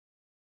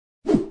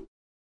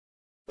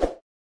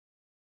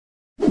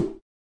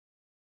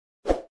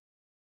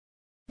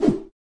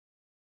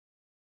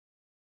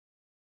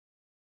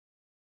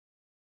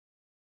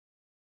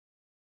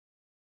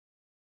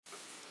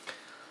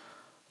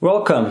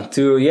Welcome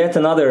to yet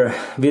another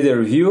video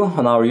review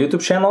on our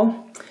YouTube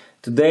channel.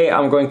 Today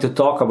I'm going to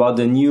talk about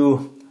the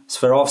new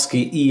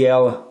Swarovski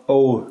EL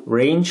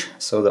O-Range,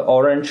 so the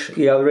orange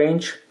EL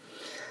range.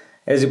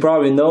 As you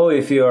probably know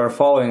if you are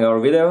following our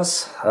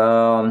videos,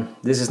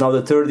 this is now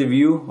the third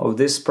review of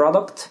this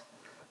product.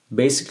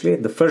 Basically,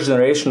 the first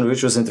generation,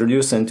 which was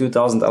introduced in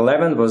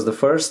 2011, was the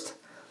first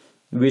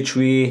which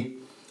we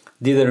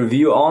did a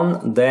review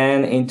on.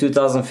 Then in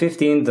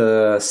 2015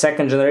 the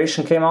second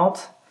generation came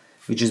out,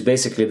 which is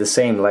basically the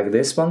same like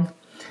this one.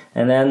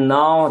 And then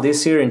now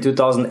this year in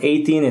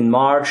 2018 in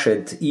March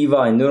at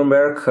IVA in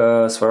Nuremberg,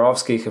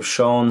 Swarovski have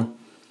shown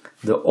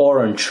the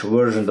orange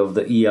version of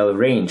the EL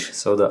range,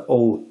 so the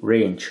O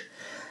range.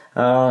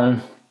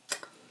 To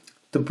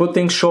put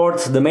things short,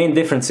 the main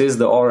difference is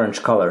the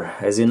orange color.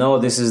 As you know,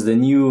 this is the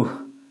new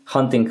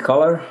hunting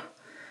color.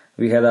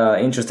 We had an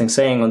interesting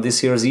saying on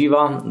this year's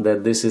IVA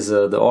that this is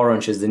the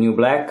orange is the new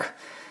black.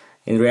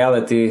 In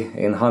reality,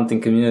 in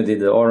hunting community,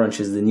 the orange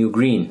is the new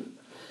green.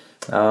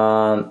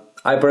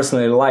 I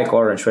personally like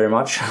orange very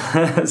much,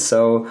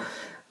 so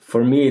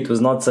for me it was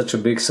not such a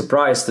big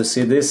surprise to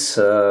see this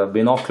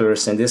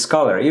binoculars in this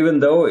color, even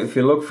though if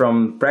you look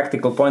from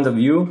practical point of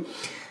view,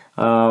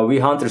 we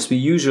hunters, we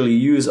usually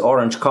use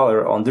orange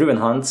color on driven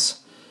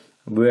hunts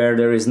where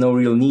there is no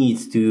real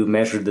need to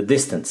measure the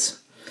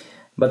distance.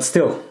 But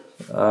still,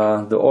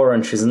 the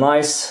orange is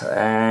nice,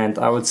 and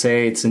I would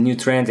say it's a new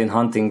trend in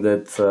hunting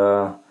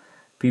that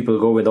people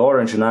go with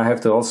orange, and I have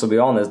to also be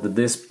honest that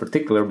this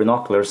particular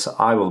binoculars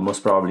I will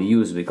most probably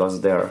use because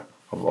they're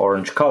of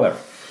orange color.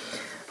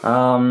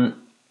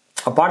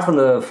 Apart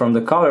from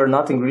the color,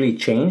 nothing really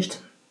changed.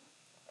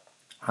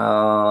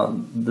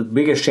 The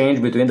biggest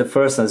change between the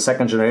first and the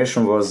second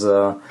generation was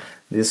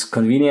this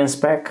convenience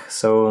pack,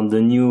 so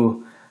the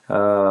new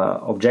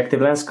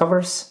objective lens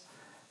covers,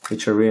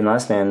 which are really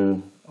nice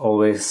and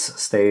always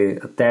stay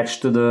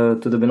attached to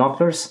the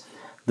binoculars.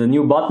 The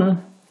new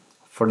button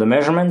for the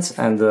measurements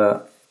and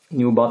the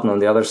new button on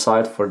the other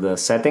side for the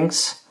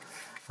settings.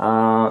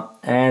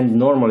 And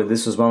normally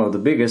this was one of the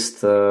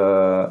biggest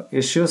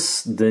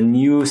issues, the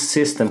new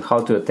system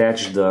how to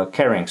attach the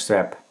carrying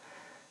strap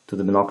to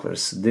the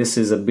binoculars. This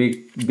is a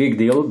big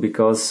deal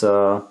because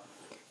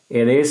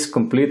it is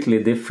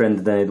completely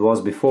different than it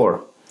was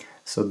before.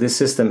 So this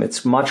system,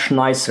 it's much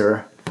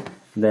nicer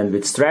than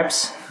with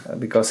straps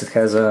because it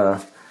has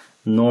a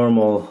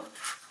normal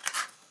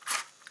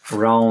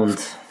round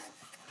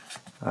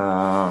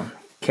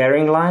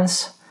carrying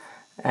lines,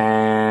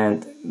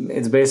 and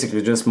it's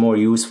basically just more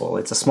useful.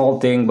 It's a small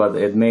thing, but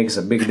it makes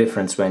a big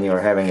difference when you're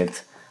having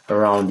it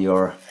around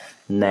your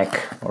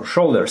neck or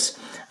shoulders.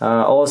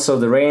 Also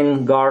the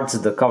rain guards,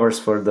 the covers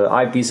for the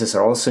eyepieces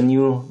are also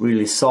new,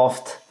 really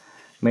soft,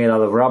 made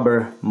out of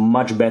rubber,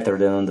 much better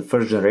than on the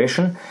first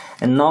generation.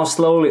 And now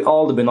slowly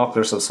all the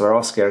binoculars of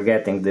Swarovski are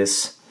getting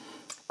this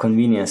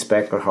convenience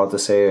pack, or how to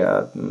say,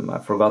 I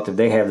forgot if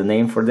they have the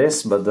name for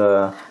this, but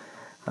the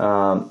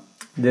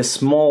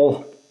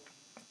small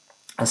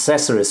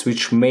accessories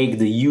which make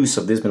the use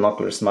of these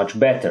binoculars much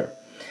better.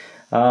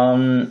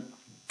 Well,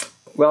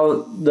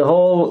 the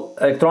whole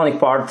electronic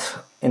part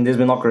in these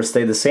binoculars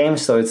stay the same,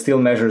 so it still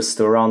measures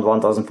to around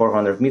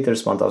 1400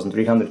 meters,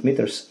 1300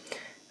 meters.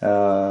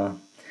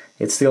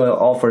 It still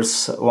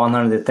offers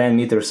 110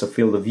 meters of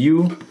field of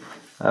view.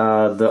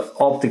 The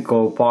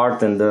optical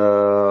part and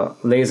the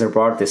laser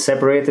part is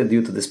separated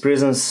due to these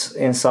prisms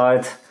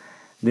inside.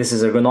 This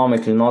is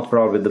ergonomically not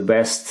probably the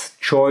best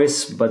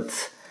choice,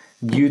 but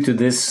due to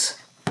this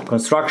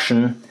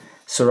construction,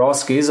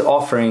 Swarovski is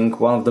offering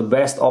one of the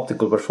best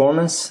optical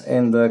performance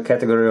in the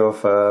category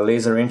of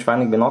laser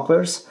range-finding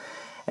binoculars,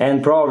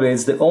 and probably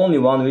it's the only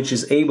one which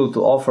is able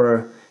to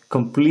offer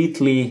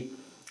completely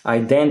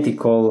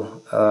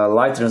identical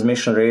light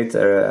transmission rate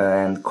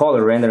and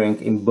color rendering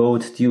in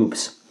both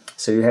tubes.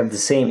 So you have the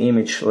same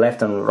image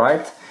left and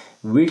right,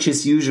 which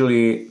is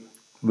usually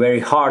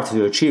very hard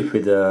to achieve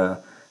with the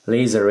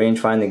laser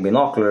range-finding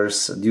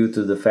binoculars due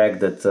to the fact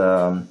that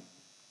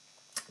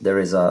there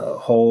is a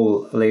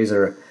whole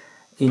laser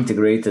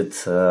integrated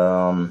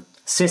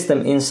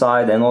system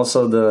inside, and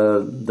also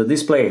the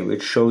display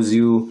which shows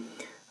you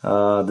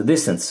the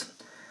distance.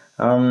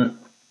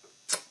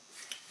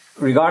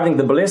 Regarding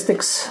the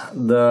ballistics,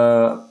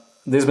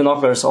 these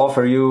binoculars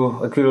offer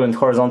you equivalent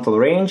horizontal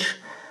range,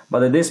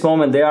 but at this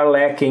moment they are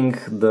lacking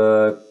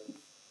the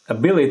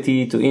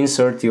ability to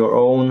insert your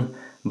own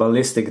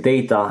ballistic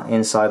data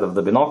inside of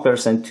the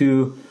binoculars, and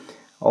to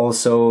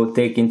also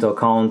take into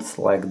account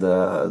like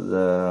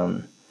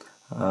the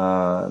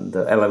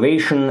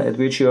elevation at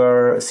which you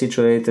are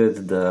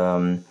situated,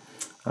 the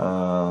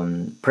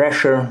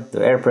pressure,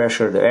 the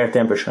air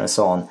temperature, and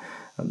so on.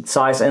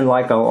 Size and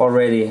Leica are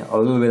already a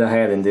little bit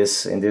ahead in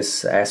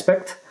this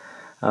aspect.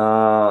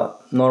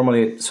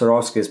 Normally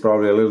Swarovski is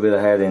probably a little bit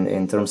ahead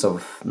in terms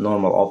of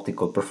normal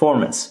optical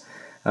performance.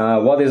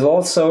 What is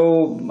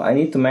also I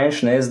need to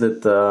mention is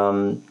that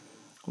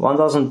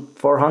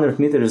 1400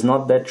 meters is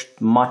not that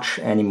much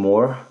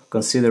anymore,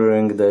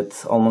 considering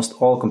that almost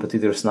all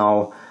competitors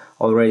now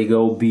already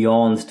go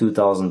beyond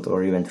 2000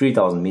 or even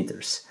 3000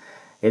 meters.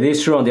 It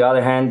is true on the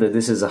other hand that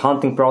this is a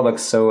hunting product,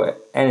 so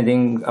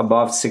anything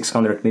above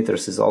 600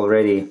 meters is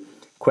already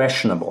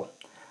questionable.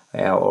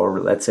 Or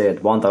let's say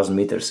at 1000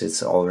 meters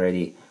it's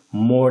already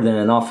more than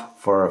enough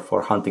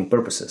for hunting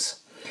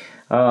purposes.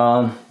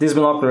 These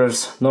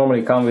binoculars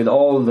normally come with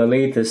all the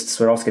latest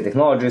Swarovski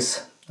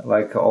technologies,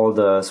 like all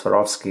the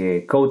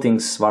Swarovski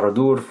coatings,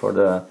 Svaradur for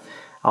the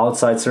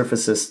outside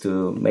surfaces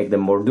to make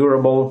them more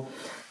durable,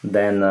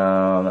 then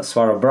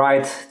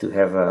Svarabright to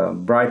have a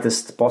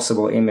brightest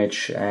possible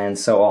image, and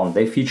so on.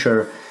 They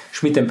feature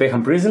Schmidt &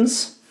 Peckham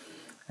prisms,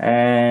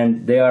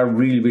 and they are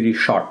really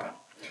sharp.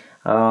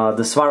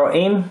 The Swaro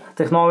Aim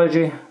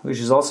technology, which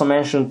is also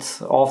mentioned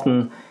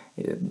often,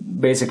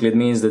 basically it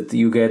means that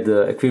you get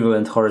the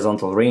equivalent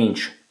horizontal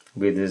range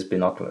with these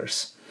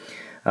binoculars.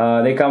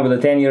 They come with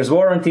a 10 years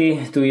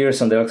warranty, 2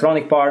 years on the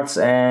electronic parts,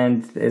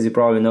 and as you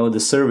probably know, the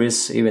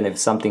service, even if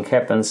something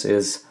happens,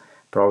 is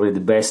probably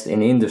the best in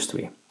the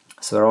industry.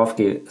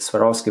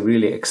 Swarovski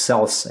really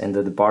excels in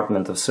the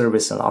department of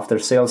service and after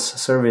sales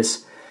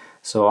service,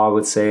 so I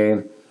would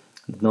say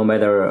no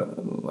matter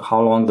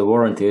how long the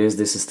warranty is,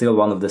 this is still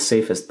one of the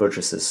safest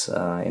purchases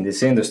in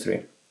this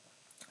industry.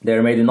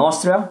 They're made in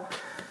Austria.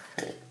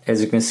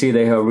 As you can see,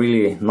 they have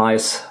really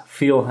nice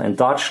feel and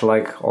touch,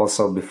 like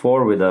also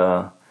before with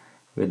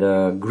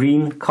a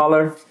green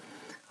color.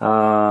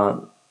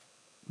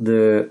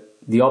 The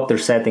diopter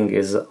setting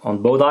is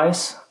on both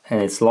eyes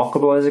and it's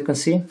lockable, as you can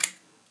see.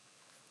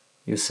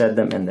 You set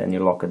them and then you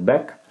lock it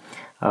back.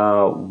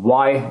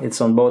 Why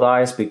it's on both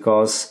eyes?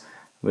 Because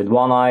with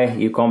one eye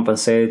you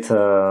compensate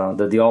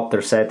the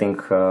diopter setting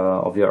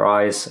of your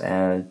eyes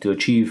and to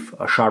achieve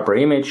a sharper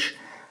image.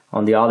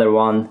 On the other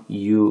one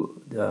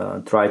you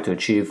try to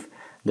achieve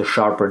the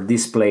sharper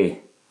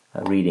display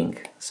reading.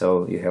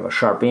 So you have a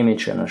sharp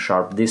image and a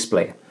sharp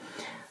display.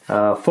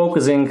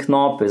 Focusing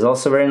knob is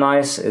also very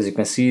nice. As you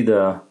can see,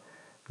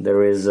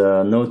 there is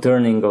no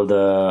turning of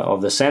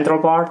the central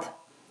part,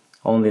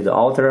 only the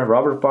outer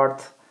rubber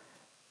part.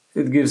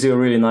 It gives you a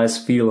really nice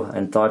feel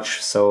and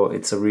touch, so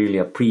it's really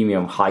a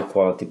premium high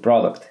quality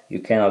product.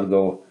 You cannot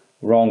go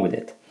wrong with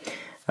it.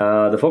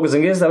 The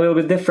focusing is a little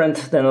bit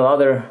different than the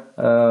other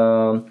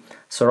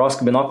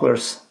Swarovski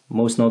binoculars,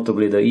 most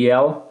notably the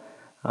EL,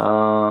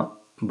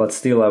 but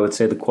still I would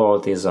say the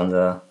quality is on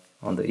the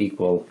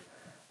equal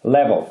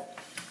level.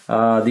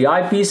 The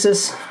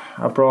eyepieces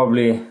are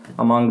probably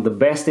among the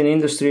best in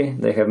industry.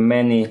 They have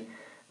many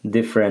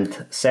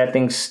different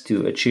settings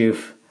to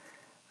achieve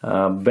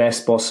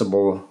best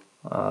possible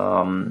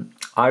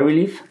eye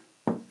relief,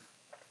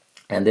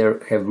 and they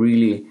have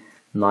really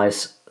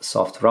nice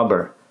soft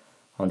rubber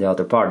on the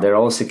outer part. They're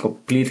also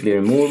completely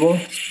removable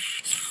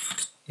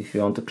if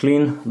you want to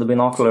clean the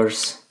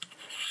binoculars,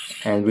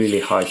 and really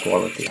high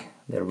quality.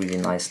 They're really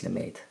nicely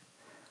made,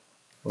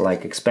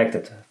 like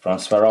expected from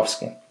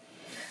Swarovski.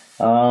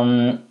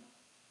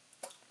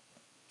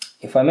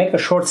 If I make a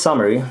short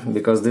summary,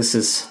 because this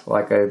is,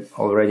 like I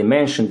already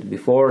mentioned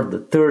before, the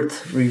third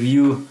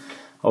review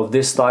of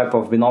this type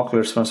of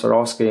binoculars from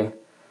Swarovski,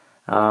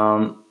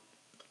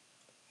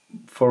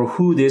 for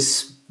who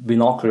these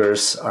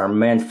binoculars are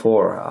meant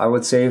for, I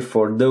would say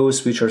for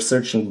those which are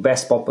searching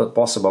best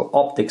possible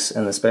optics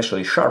and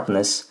especially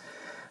sharpness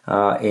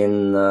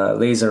in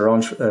laser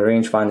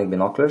range finding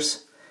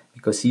binoculars,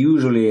 because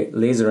usually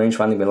laser range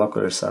finding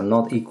binoculars are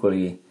not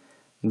equally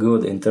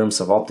good in terms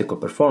of optical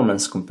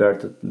performance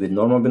compared to with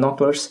normal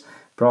binoculars.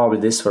 Probably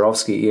this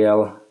Swarovski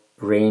EL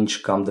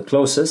range come the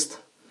closest.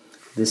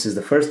 This is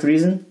the first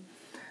reason.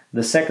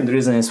 The second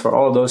reason is for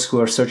all those who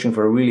are searching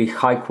for a really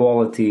high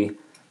quality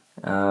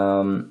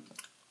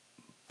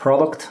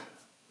product.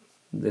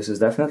 This is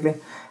definitely.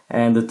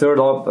 And the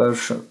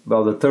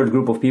third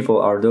group of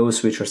people are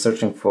those which are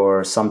searching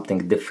for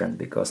something different,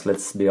 because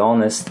let's be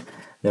honest,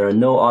 there are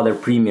no other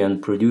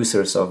premium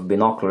producers of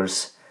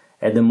binoculars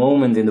at the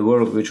moment in the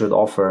world which would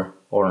offer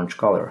orange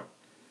color.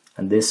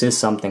 And this is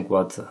something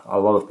what a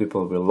lot of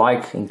people will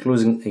like,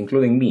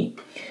 including me.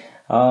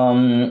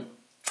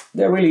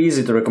 They're really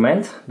easy to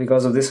recommend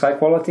because of this high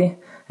quality,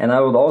 and I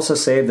would also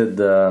say that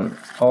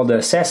all the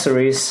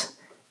accessories,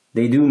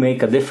 they do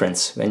make a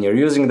difference. When you're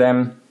using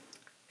them,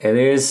 it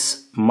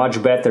is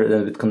much better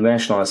than with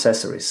conventional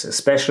accessories,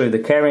 especially the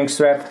carrying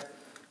strap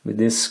with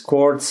these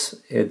cords.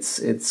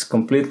 It's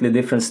completely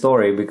different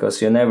story,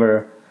 because you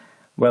never,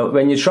 well,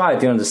 when you try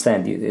it, you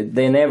understand.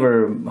 They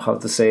never, how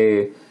to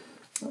say,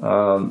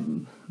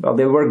 well,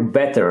 they work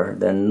better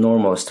than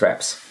normal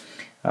straps.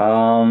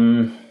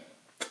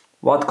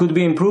 What could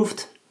be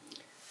improved?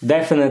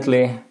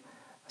 Definitely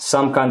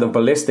some kind of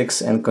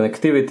ballistics and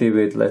connectivity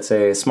with, let's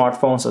say,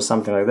 smartphones or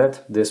something like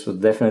that. This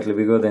would definitely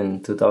be good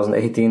in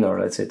 2018 or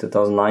let's say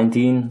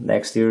 2019.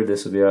 Next year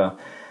this would be a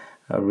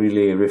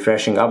really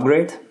refreshing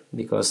upgrade,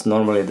 because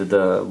normally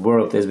the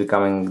world is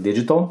becoming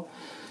digital.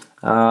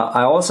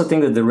 I also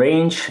think that the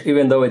range,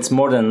 even though it's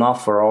more than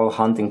enough for all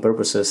hunting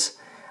purposes,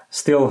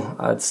 still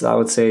I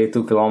would say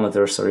 2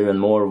 kilometers or even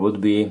more would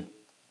be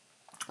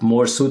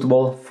more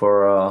suitable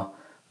for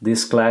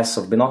this class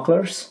of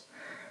binoculars.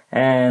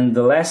 And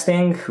the last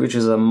thing, which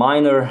is a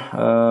minor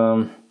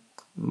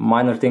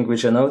minor thing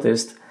which I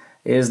noticed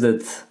is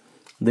that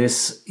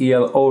this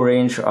EL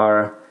O-Range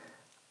are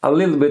a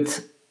little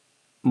bit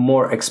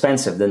more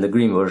expensive than the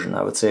green version.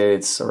 I would say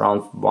it's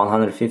around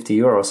 150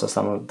 euros or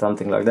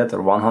something like that,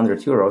 or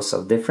 100 euros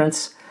of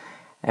difference.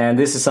 And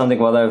this is something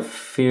what I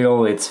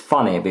feel it's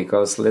funny,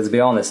 because let's be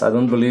honest, I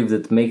don't believe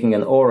that making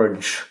an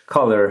orange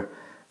color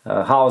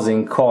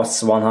housing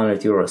costs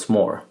 100 euros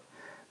more.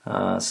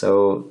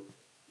 So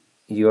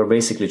you're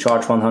basically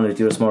charged 100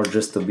 euros more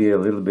just to be a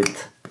little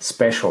bit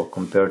special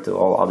compared to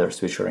all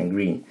others which are in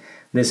green.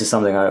 This is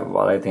something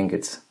what I think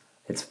it's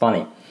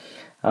funny.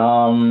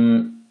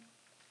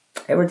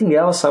 Everything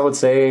else, I would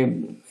say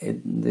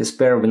this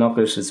pair of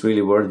binoculars is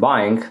really worth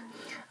buying.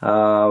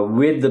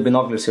 With the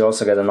binoculars you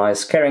also get a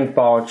nice carrying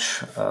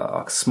pouch,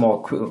 a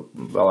small,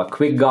 a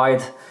quick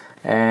guide,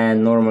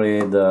 and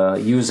normally the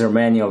user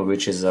manual,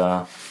 which is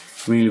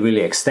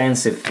really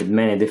extensive with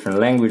many different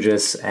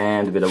languages,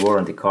 and with a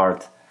warranty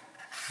card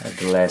at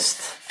the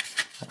last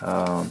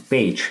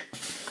page.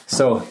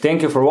 So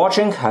thank you for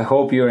watching, I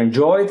hope you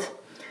enjoyed.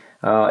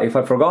 If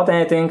I forgot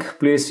anything,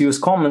 please use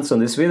comments on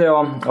this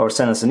video or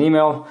send us an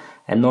email,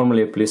 and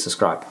normally please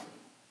subscribe.